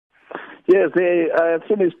Yes, they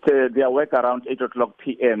finished their work around 8 o'clock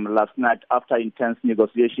p.m. last night after intense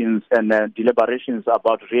negotiations and deliberations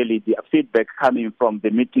about really the feedback coming from the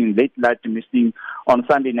late night meeting on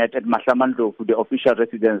Sunday night at Mahlamandlovu, the official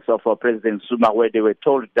residence of President Zuma, where they were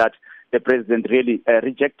told that the president really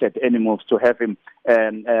rejected any moves to have him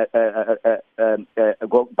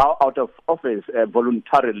bow out of office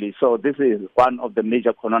voluntarily. So this is one of the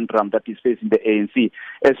major conundrums that is facing the ANC.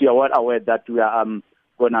 As you are well aware that we are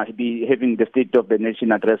going to be having the State of the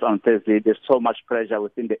Nation address on Thursday. There's so much pressure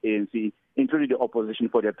within the ANC, including the opposition,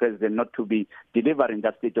 for the president not to be delivering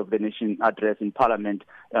that State of the Nation address in Parliament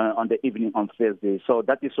on the evening on Thursday. So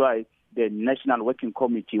that is why the National Working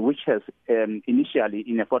Committee, which has initially,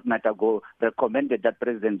 in a fortnight ago, recommended that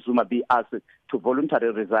President Zuma be asked to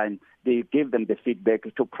voluntarily resign, they gave them the feedback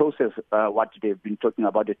to process what they've been talking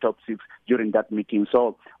about, the top six, during that meeting.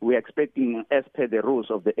 So we're expecting, as per the rules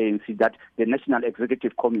of the ANC, that the National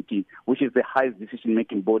Executive Committee, which is the highest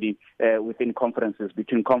decision-making body within conferences,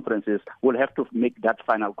 between conferences, will have to make that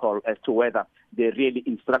final call as to whether they really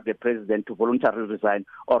instruct the president to voluntarily resign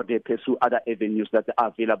or they pursue other avenues that are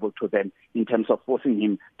available to them in terms of forcing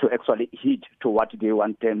him to actually heed to what they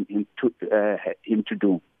want him to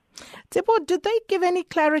do. Tshepo, did they give any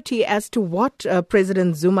clarity as to what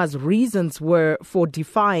President Zuma's reasons were for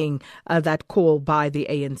defying that call by the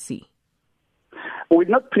ANC? We're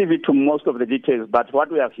not privy to most of the details, but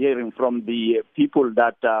what we are hearing from the people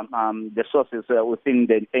that the sources within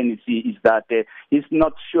the NEC is that he's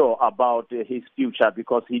not sure about his future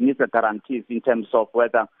because he needs a guarantees in terms of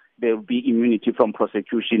whether there will be immunity from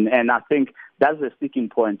prosecution. And I think that's the sticking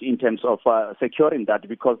point in terms of securing that,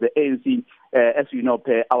 because the ANC, as you know,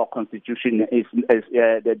 per our constitution, is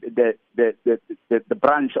the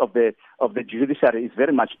branch of the judiciary is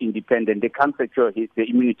very much independent. They can't secure the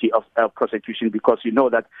immunity of prosecution because you know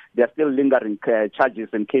that there are still lingering charges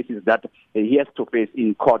and cases that he has to face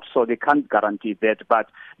in court, so they can't guarantee that.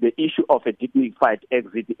 But the issue of a dignified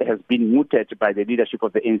exit has been mooted by the leadership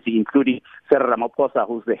of the ANC, including Cyril Ramaphosa,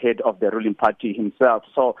 who's the head of the ruling party himself.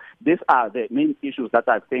 So these are the main issues that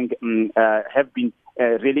I think have been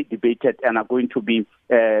really debated and are going to be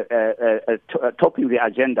topping the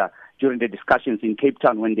agenda during the discussions in Cape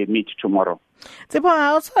Town when they meet tomorrow. Tshepo, I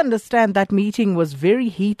also understand that meeting was very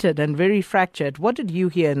heated and very fractured. What did you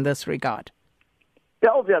hear in this regard?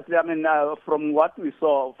 Yeah, obviously, I mean, from what we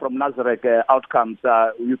saw from Nasrec outcomes,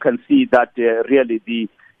 you can see that really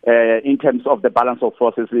in terms of the balance of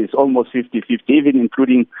forces, is almost 50-50, even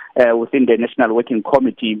including within the National Working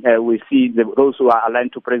Committee. We see those who are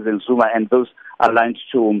aligned to President Zuma and those aligned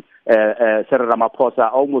to Cyril Ramaphosa,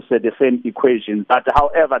 almost the same equation. But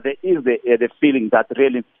however, there is the feeling that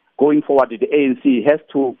really going forward, the ANC has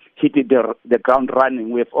to hit the ground running.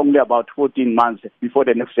 We have only about 14 months before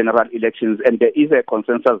the next general elections, and there is a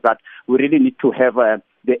consensus that we really need to have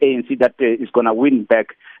the ANC that is going to win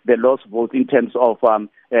back the lost vote in terms of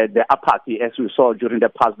the apathy, as we saw during the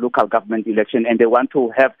past local government election, and they want to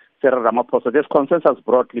have Cyril Ramaphosa. There's consensus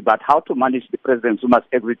broadly, but how to manage the President Zuma's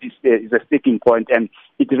exit is a sticking point, and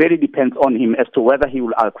it really depends on him as to whether he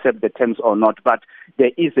will accept the terms or not. But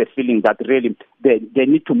there is a feeling that really they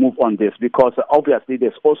need to move on this, because obviously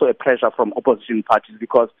there's also a pressure from opposition parties,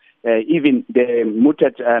 because even the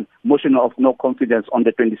mooted motion of no confidence on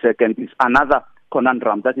the 22nd is another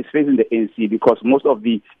conundrum that is facing the ANC, because most of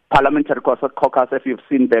the parliamentary caucus, if you've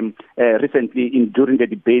seen them recently during the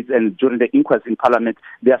debates and during the inquest in Parliament,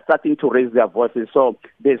 they are starting to raise their voices. So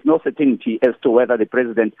there's no certainty as to whether the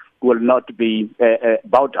president will not be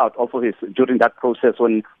bowed out of office during that process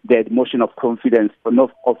when the motion of confidence,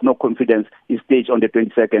 of no confidence, is staged on the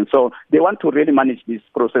 22nd. So they want to really manage this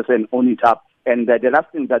process and own it up. And the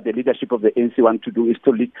last thing that the leadership of the ANC want to do is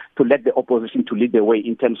to let the opposition to lead the way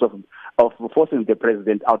in terms of forcing the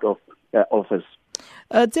president out of office.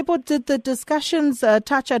 Tshepo, did the discussions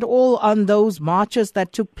touch at all on those marches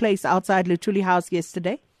that took place outside Luthuli House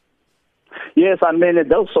yesterday? Yes, I mean,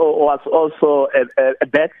 it also was also a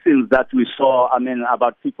bad thing that we saw, I mean,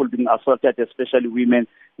 about people being assaulted, especially women,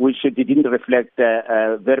 which didn't reflect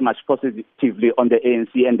very much positively on the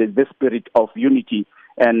ANC and the spirit of unity.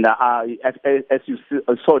 And as you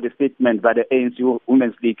saw the statement by the ANC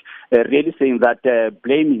Women's League, really saying that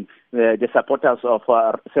blaming the supporters of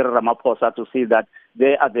Cyril Ramaphosa to say that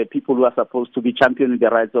they are the people who are supposed to be championing the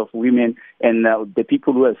rights of women, and the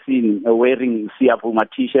people who are seen wearing Siyavuma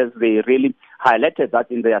t-shirts, they really highlighted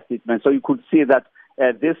that in their statement. So you could see that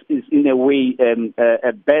this is in a way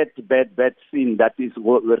a bad thing that is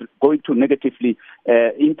going to negatively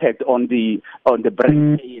impact on the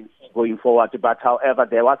brand ANC going forward. But however,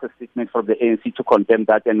 there was a statement from the ANC to condemn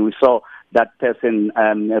that, and we saw that person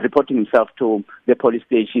reporting himself to the police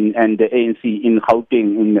station and the ANC in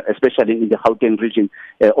Gauteng, especially in the Gauteng region,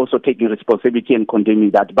 also taking responsibility and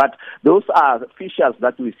condemning that. But those are features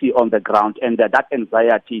that we see on the ground, and that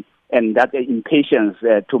anxiety and that impatience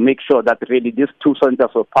to make sure that really these two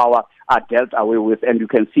centers of power are dealt away with. And you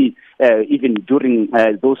can see even during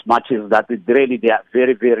those marches that really they are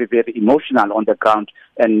very, very, very emotional on the ground.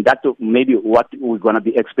 And that may be what we're going to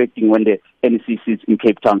be expecting when the NEC sits in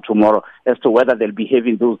Cape Town tomorrow, as to whether they'll be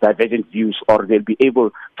having those divergent views or they'll be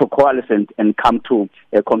able to coalesce and come to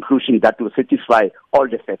a conclusion that will satisfy all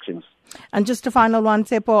the factions. And just a final one,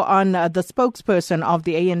 Tsepo, on the spokesperson of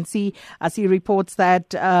the ANC, as he reports that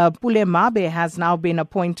Pule Mabe has now been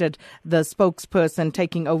appointed the spokesperson,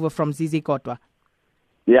 taking over from Zizi Kodwa.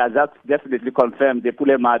 Yeah, that's definitely confirmed. The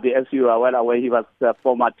Pule Mabe, as you are well aware, he was the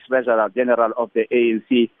former Treasurer General of the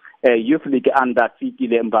ANC. Youth League under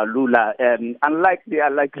Fikile Mbalula,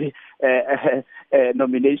 unlikely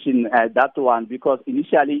nomination, that one, because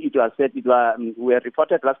initially it was said, we were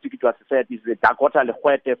reported last week, it was said is Dakota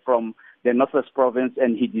Lekwete from the Northwest Province,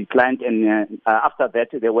 and he declined, and after that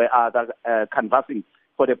there were other canvassing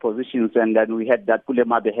for the positions, and then we had that Pule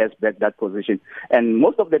Mabe has back that position. And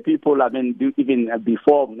most of the people, even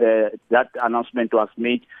before that announcement was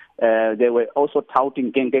made, they were also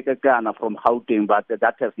touting Kengekekana from Gauteng, but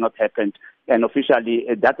that has not happened. And officially,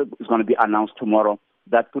 that is going to be announced tomorrow,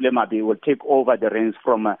 that Pule Mabe will take over the reins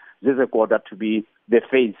from Zizi Kodwa to be the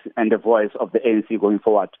face and the voice of the ANC going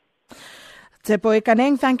forward. Tsepo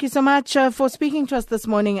Ikaneng, thank you so much for speaking to us this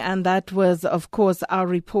morning. And that was, of course, our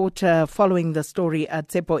reporter following the story,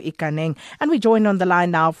 Tsepo Ikaneng. And we join on the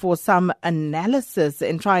line now for some analysis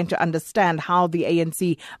in trying to understand how the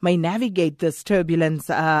ANC may navigate this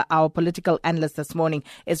turbulence. Our political analyst this morning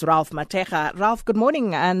is Ralph Mateja. Ralph, good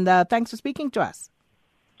morning, and thanks for speaking to us.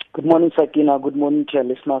 Good morning, Sakina. Good morning to your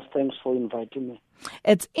listeners. Thanks for inviting me.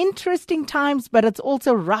 It's interesting times, but it's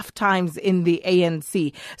also rough times in the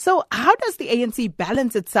ANC. So how does the ANC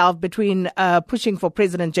balance itself between pushing for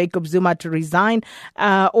President Jacob Zuma to resign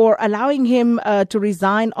or allowing him to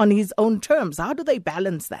resign on his own terms? How do they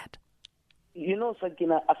balance that? You know,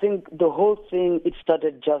 Sakina, I think the whole thing, it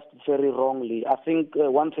started just very wrongly. I think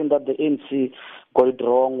one thing that the ANC got it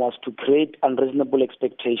wrong was to create unreasonable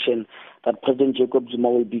expectation that President Jacob Zuma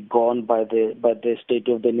will be gone by the State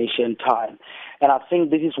of the Nation time. And I think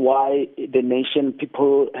this is why the nation,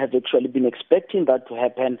 people have actually been expecting that to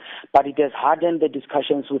happen, but it has hardened the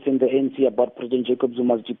discussions within the ANC about President Jacob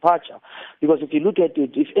Zuma's departure. Because if you look at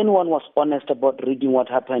it, if anyone was honest about reading what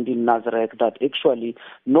happened in Nasrec, that actually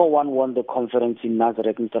no one won the conference in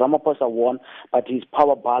Nasrec. Mr. Ramaphosa won, but his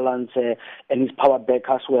power balance and his power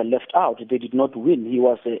backers were left out. They did not win. He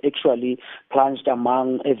was actually plunged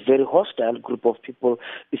among a very hostile group of people,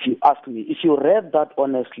 if you ask me. If you read that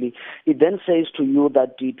honestly, it then says to you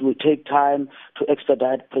that it will take time to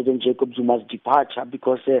expedite President Jacob Zuma's departure,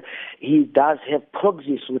 because he does have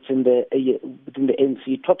proxies within the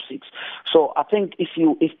ANC top six. So I think if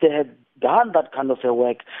they had done that kind of a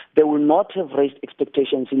work, they will not have raised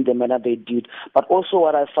expectations in the manner they did. But also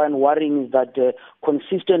what I find worrying is that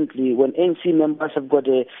consistently, when ANC members have got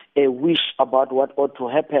a wish about what ought to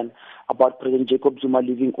happen about President Jacob Zuma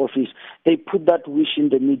leaving office, they put that wish in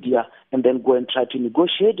the media and then go and try to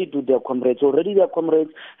negotiate it with their comrades. Already their comrades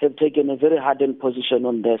have taken a very hardened position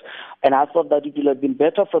on this. And I thought that it would have been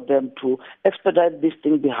better for them to expedite this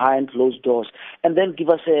thing behind closed doors and then give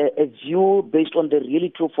us a view based on the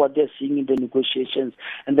reality of what they're seeing in the negotiations,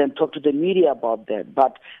 and then talk to the media about that.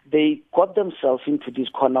 But they got themselves into this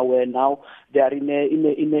corner where now they are in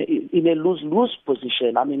a lose-lose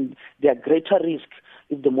position. I mean, they are greater risk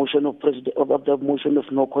if the motion of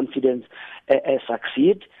no confidence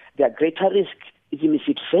succeed. They are greater risk even if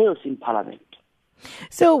it fails in Parliament.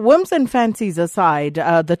 So, whims and fancies aside,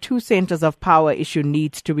 the two centers of power issue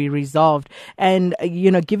needs to be resolved. And,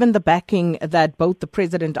 given the backing that both the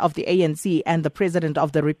president of the ANC and the president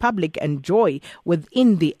of the Republic enjoy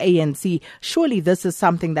within the ANC, surely this is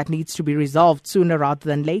something that needs to be resolved sooner rather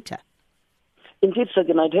than later. Indeed,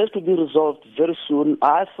 Sakina, it has to be resolved very soon.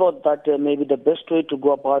 I thought that maybe the best way to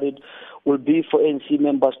go about it will be for ANC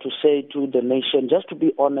members to say to the nation, just to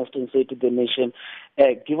be honest and say to the nation,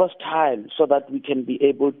 give us time so that we can be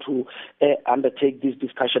able to undertake this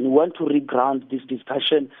discussion. We want to reground this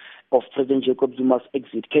discussion of President Jacob Zuma's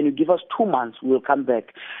exit. Can you give us 2 months? We'll come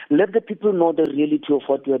back. Let the people know the reality of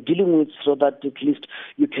what we are dealing with so that at least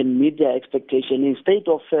you can meet their expectation. Instead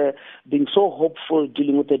of being so hopeful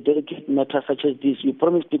dealing with a delicate matter such as this, you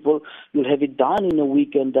promise people you'll have it done in a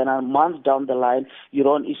week, and then a month down the line,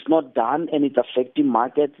 it's not done and it's affecting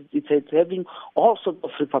markets. It's having all sorts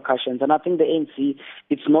of repercussions. And I think the ANC,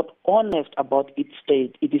 it's not honest about its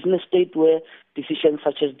state. It is in a state where decisions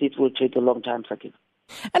such as this will take a long time, Sakina.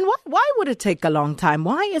 And why would it take a long time?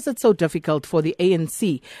 Why is it so difficult for the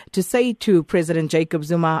ANC to say to President Jacob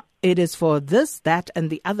Zuma, it is for this, that, and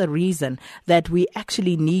the other reason that we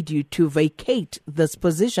actually need you to vacate this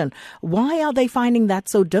position? Why are they finding that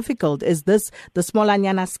so difficult? Is this the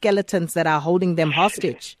Smolanyana skeletons that are holding them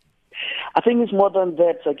hostage? I think it's more than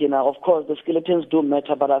that, Sakina. Of course, the skeletons do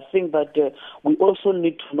matter, but I think that we also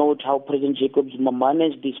need to note how President Jacob Zuma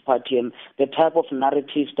managed this party and the type of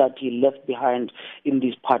narratives that he left behind in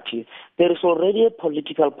this party. There is already a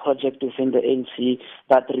political project within the ANC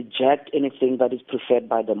that rejects anything that is preferred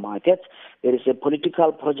by the market. There is a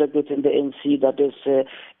political project within the ANC that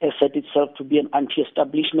has set itself to be an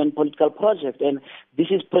anti-establishment political project. And this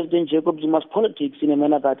is President Jacob Zuma's politics in a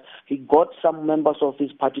manner that he got some members of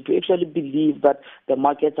his party to actually believe that the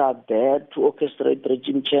markets are there to orchestrate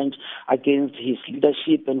regime change against his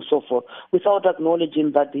leadership and so forth, without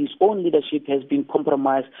acknowledging that his own leadership has been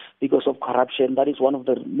compromised because of corruption. That is one of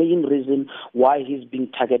the main reasons why he's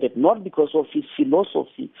being targeted, not because of his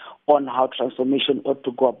philosophy on how transformation ought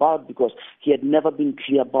to go about, because he had never been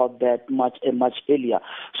clear about that much earlier.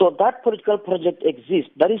 So that political project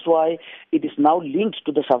exists. That is why it is now linked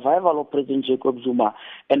to the survival of President Jacob Zuma.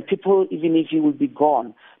 And people, even if he will be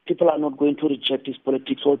gone, people are not going to reject his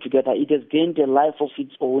politics altogether. It has gained a life of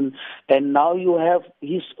its own. And now you have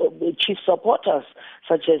his chief supporters,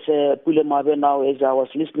 such as Pule Mabe now, as I was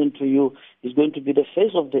listening to you, is going to be the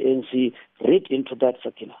face of the ANC. Read into that,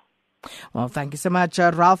 Sakina. Well, thank you so much.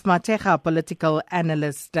 Ralph Mateja, political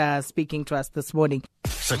analyst, speaking to us this morning.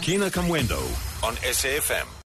 Sakina Kamwendo on SAFM.